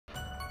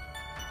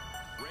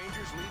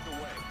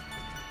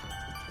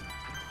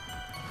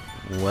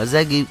What's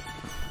that geek?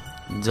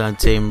 Done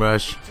Tame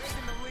Rush.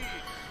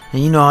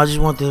 And you know, I just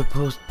wanted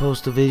to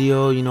post a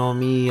video, you know,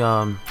 me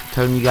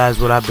telling you guys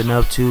what I've been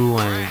up to,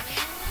 and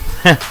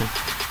I'm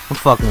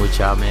fucking with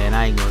y'all, man.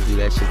 I ain't gonna do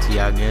that shit to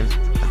y'all again.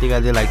 I think I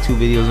did like 2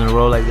 videos in a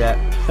row like that.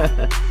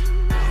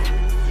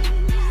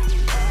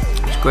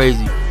 It's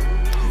crazy.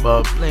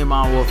 But playing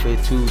Modern Warfare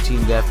 2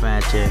 Team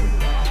Deathmatch, and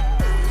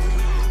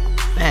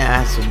man,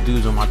 I had some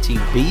dudes on my team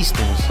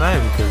beasting,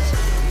 son, because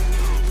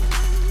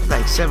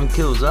like 7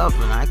 kills up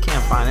and I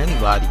can't find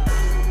anybody.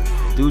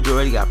 Dudes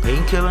already got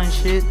painkiller and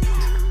shit.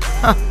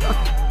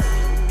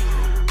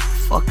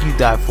 Fuck, you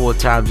died 4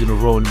 times in a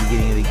row in the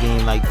beginning of the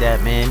game like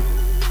that, man. You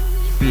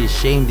should be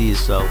ashamed of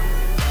yourself.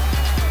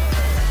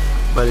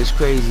 But it's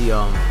crazy.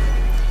 You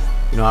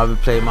know, I've been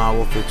playing Modern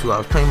Warfare 2. I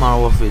was playing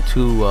Modern Warfare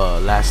 2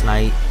 last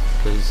night.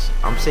 Because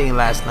I'm saying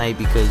last night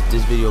because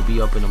this video will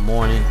be up in the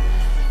morning.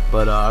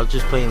 But I was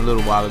just playing a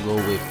little while ago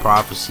with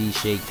Prophecy,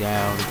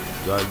 Shakedown,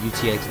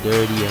 UTX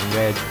Dirty, and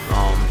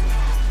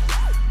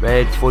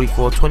Red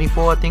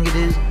 4424, I think it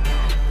is.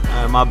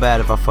 My bad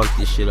if I fucked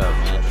this shit up,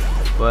 man.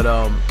 But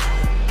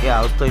yeah,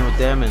 I was playing with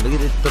them, and look at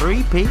the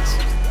 3 peaks.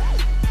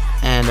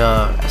 And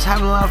I was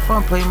having a lot of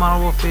fun playing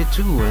Modern Warfare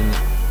 2, and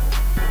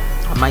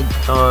I might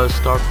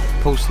start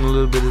posting a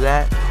little bit of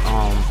that.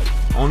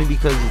 Only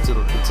because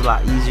it's a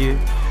lot easier,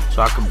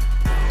 so I can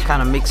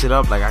kind of mix it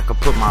up. Like I could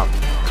put my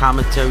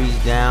commentaries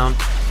down,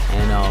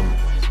 and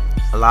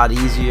a lot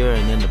easier,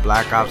 and then the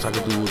Black Ops I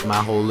could do with my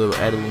whole little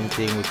editing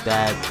thing with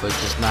that, but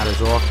just not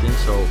as often.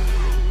 So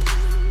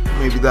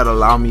maybe that'll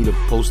allow me to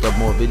post up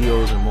more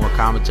videos and more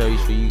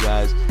commentaries for you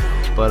guys.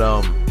 But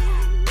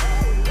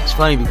it's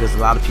funny because a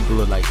lot of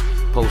people are like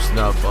posting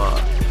up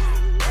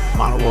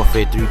Modern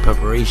Warfare 3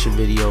 preparation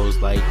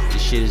videos like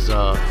this shit is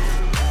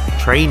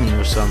training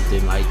or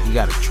something. Like you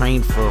gotta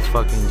train for a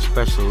fucking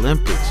Special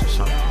Olympics or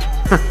something.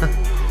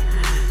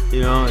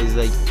 You know, it's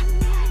like,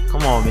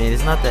 come on, man,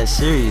 it's not that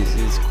serious.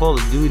 It's Call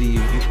of Duty.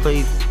 If you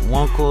played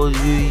one Call of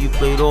Duty, you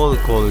played all the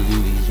Call of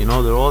Duties. You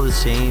know, they're all the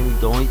same.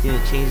 The only thing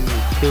that changes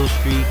is kill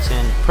streaks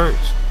and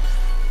perks.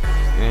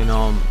 And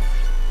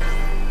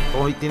the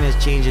only thing that's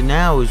changing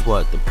now is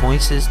what? The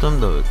point system.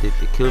 The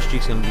kill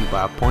streak's gonna be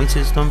by a point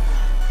system.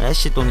 That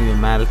shit don't even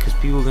matter because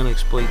people are gonna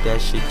exploit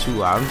that shit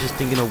too. I'm just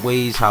thinking of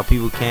ways how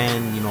people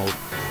can, you know,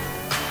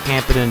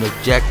 camp it an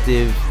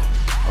objective.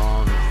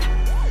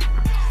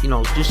 You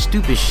know, just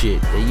stupid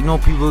shit that you know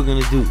people are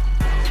gonna do,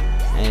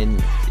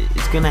 and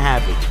it's gonna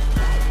happen.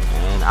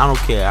 And I don't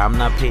care. I'm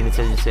not paying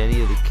attention to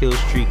any of the kill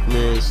streak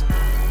list,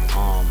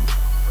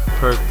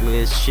 perk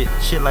list,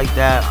 shit like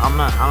that. I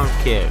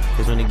don't care,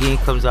 because when the game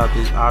comes out,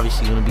 there's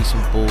obviously gonna be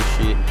some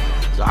bullshit.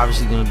 There's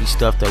obviously gonna be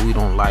stuff that we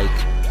don't like.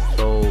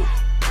 So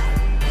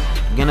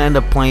I'm gonna end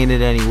up playing it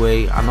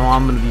anyway. I know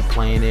I'm gonna be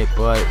playing it,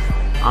 but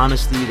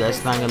honestly,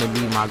 that's not gonna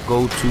be my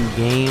go-to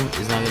game.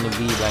 It's not gonna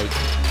be like,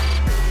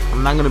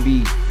 I'm not gonna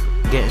be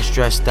getting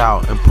stressed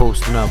out and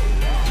posting up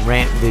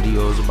rant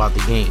videos about the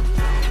game.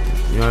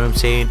 You know what I'm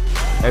saying?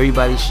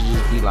 Everybody should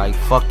just be like,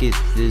 fuck it,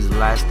 this is the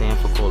last stand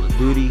for Call of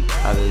Duty.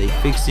 Either they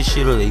fix this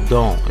shit or they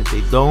don't. If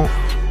they don't,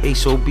 hey,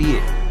 so be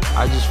it.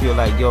 I just feel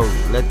like, yo,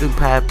 let the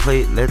bad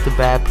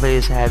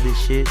players have this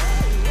shit,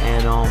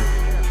 and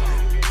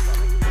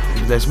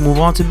let's move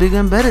on to bigger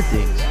and better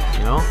things.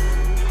 You know,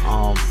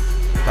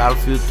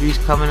 Battlefield 3's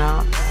coming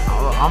out.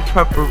 I'm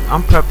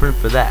prepping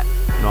for that.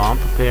 You know, I'm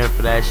preparing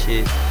for that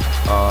shit.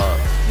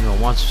 You know,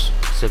 once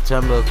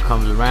September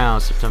comes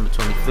around, September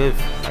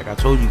 25th, like I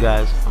told you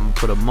guys, I'm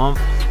gonna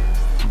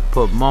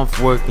put month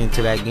work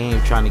into that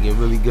game, trying to get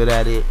really good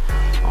at it.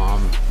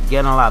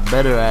 Getting a lot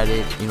better at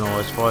it, you know,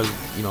 as far as,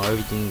 you know,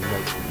 everything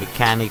like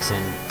mechanics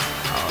and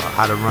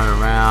how to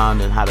run around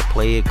and how to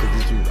play it,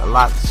 because it's a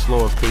lot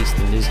slower paced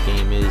than this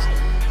game is.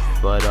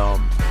 But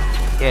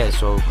yeah,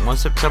 so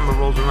once September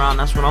rolls around,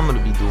 that's what I'm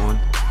gonna be doing.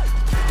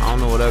 I don't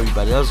know what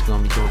everybody else is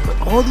gonna be doing, but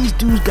all these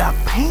dudes got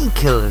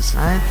painkillers,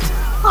 man.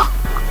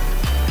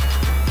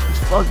 It's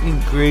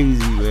fucking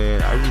crazy,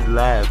 man. I just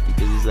laugh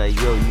because it's like,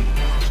 yo, you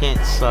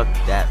can't suck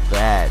that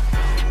bad.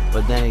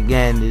 But then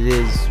again, it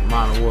is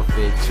Modern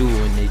Warfare 2,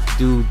 and they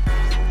do,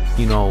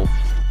 you know,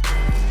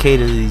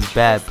 cater to these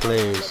bad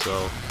players,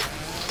 so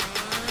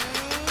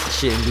I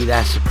shouldn't be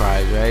that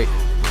surprised, right?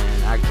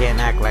 And I can't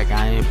act like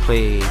I ain't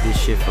played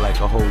this shit for like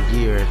a whole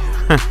year.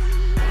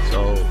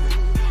 So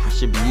I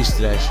should be used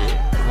to that shit.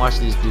 Watch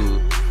this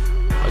dude.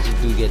 Watch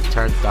this dude get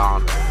turned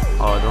on.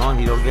 Oh, no,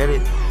 he don't get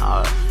it?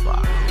 Oh,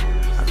 fuck.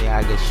 I think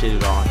I get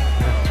shitted on.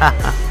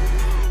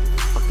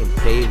 Fucking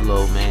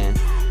Pavlo, man.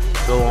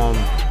 So,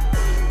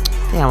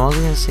 damn, what was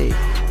I gonna say?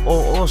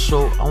 Oh,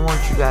 also, I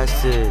want you guys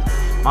to,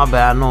 my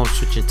bad, I know I'm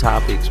switching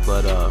topics,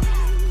 but,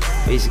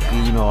 basically,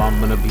 you know, I'm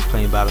gonna be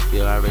playing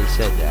Battlefield. I already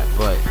said that,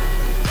 but,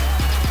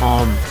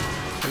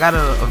 I got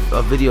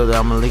a video that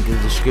I'm gonna link in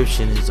the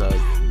description. It's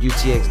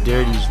UTX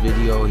Dirty's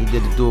video. He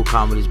did a dual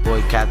comm with his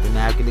boy Captain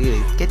Napkin.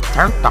 Get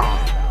turned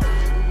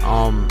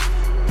on.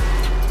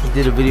 He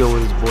did a video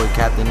with his boy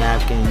Captain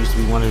Napkin. He used to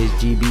be one of his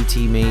GB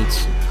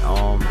teammates.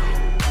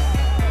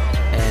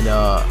 And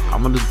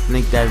I'm gonna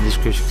link that in the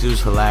description because it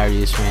was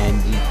hilarious,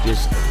 man.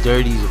 Just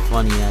Dirty's a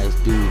funny ass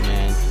dude,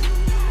 man.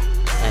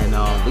 And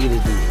look at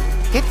this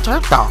dude, get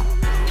turned on.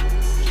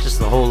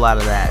 Just a whole lot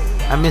of that.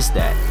 I miss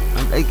that.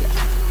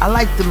 I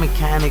like the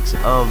mechanics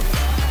of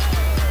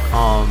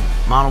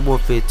Modern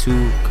Warfare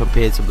 2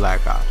 compared to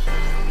Black Ops.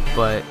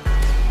 But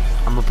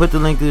I'm gonna put the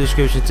link in the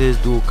description to this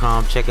dual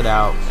comm. Check it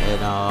out,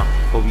 and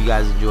hope you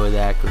guys enjoy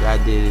that because I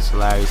did. It's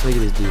hilarious. Look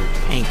at this dude,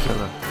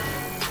 painkiller.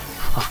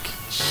 Fucking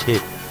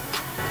shit.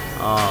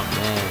 Oh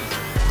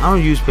man, I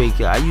don't use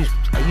painkiller. I use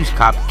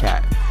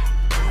copycat.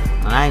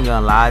 And I ain't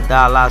gonna lie, I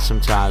die a lot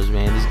sometimes,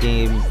 man. This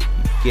game, you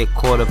get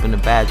caught up in a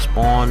bad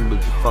spawn with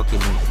the fucking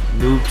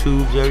noob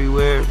tubes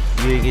everywhere.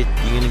 You're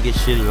gonna get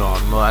shitted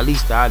on. Well, at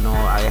least I know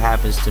it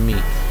happens to me.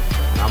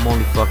 I'm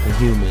only fucking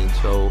human,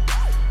 so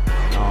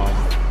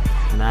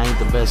and I ain't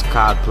the best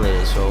COD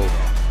player, so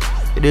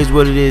it is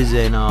what it is.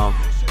 And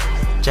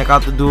check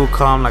out the dual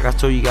comm like I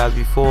told you guys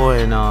before,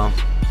 and I'm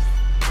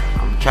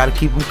gonna try to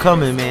keep them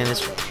coming, man,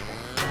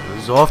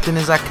 as often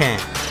as I can.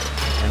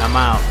 And I'm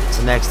out.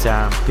 Till next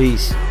time,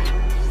 peace.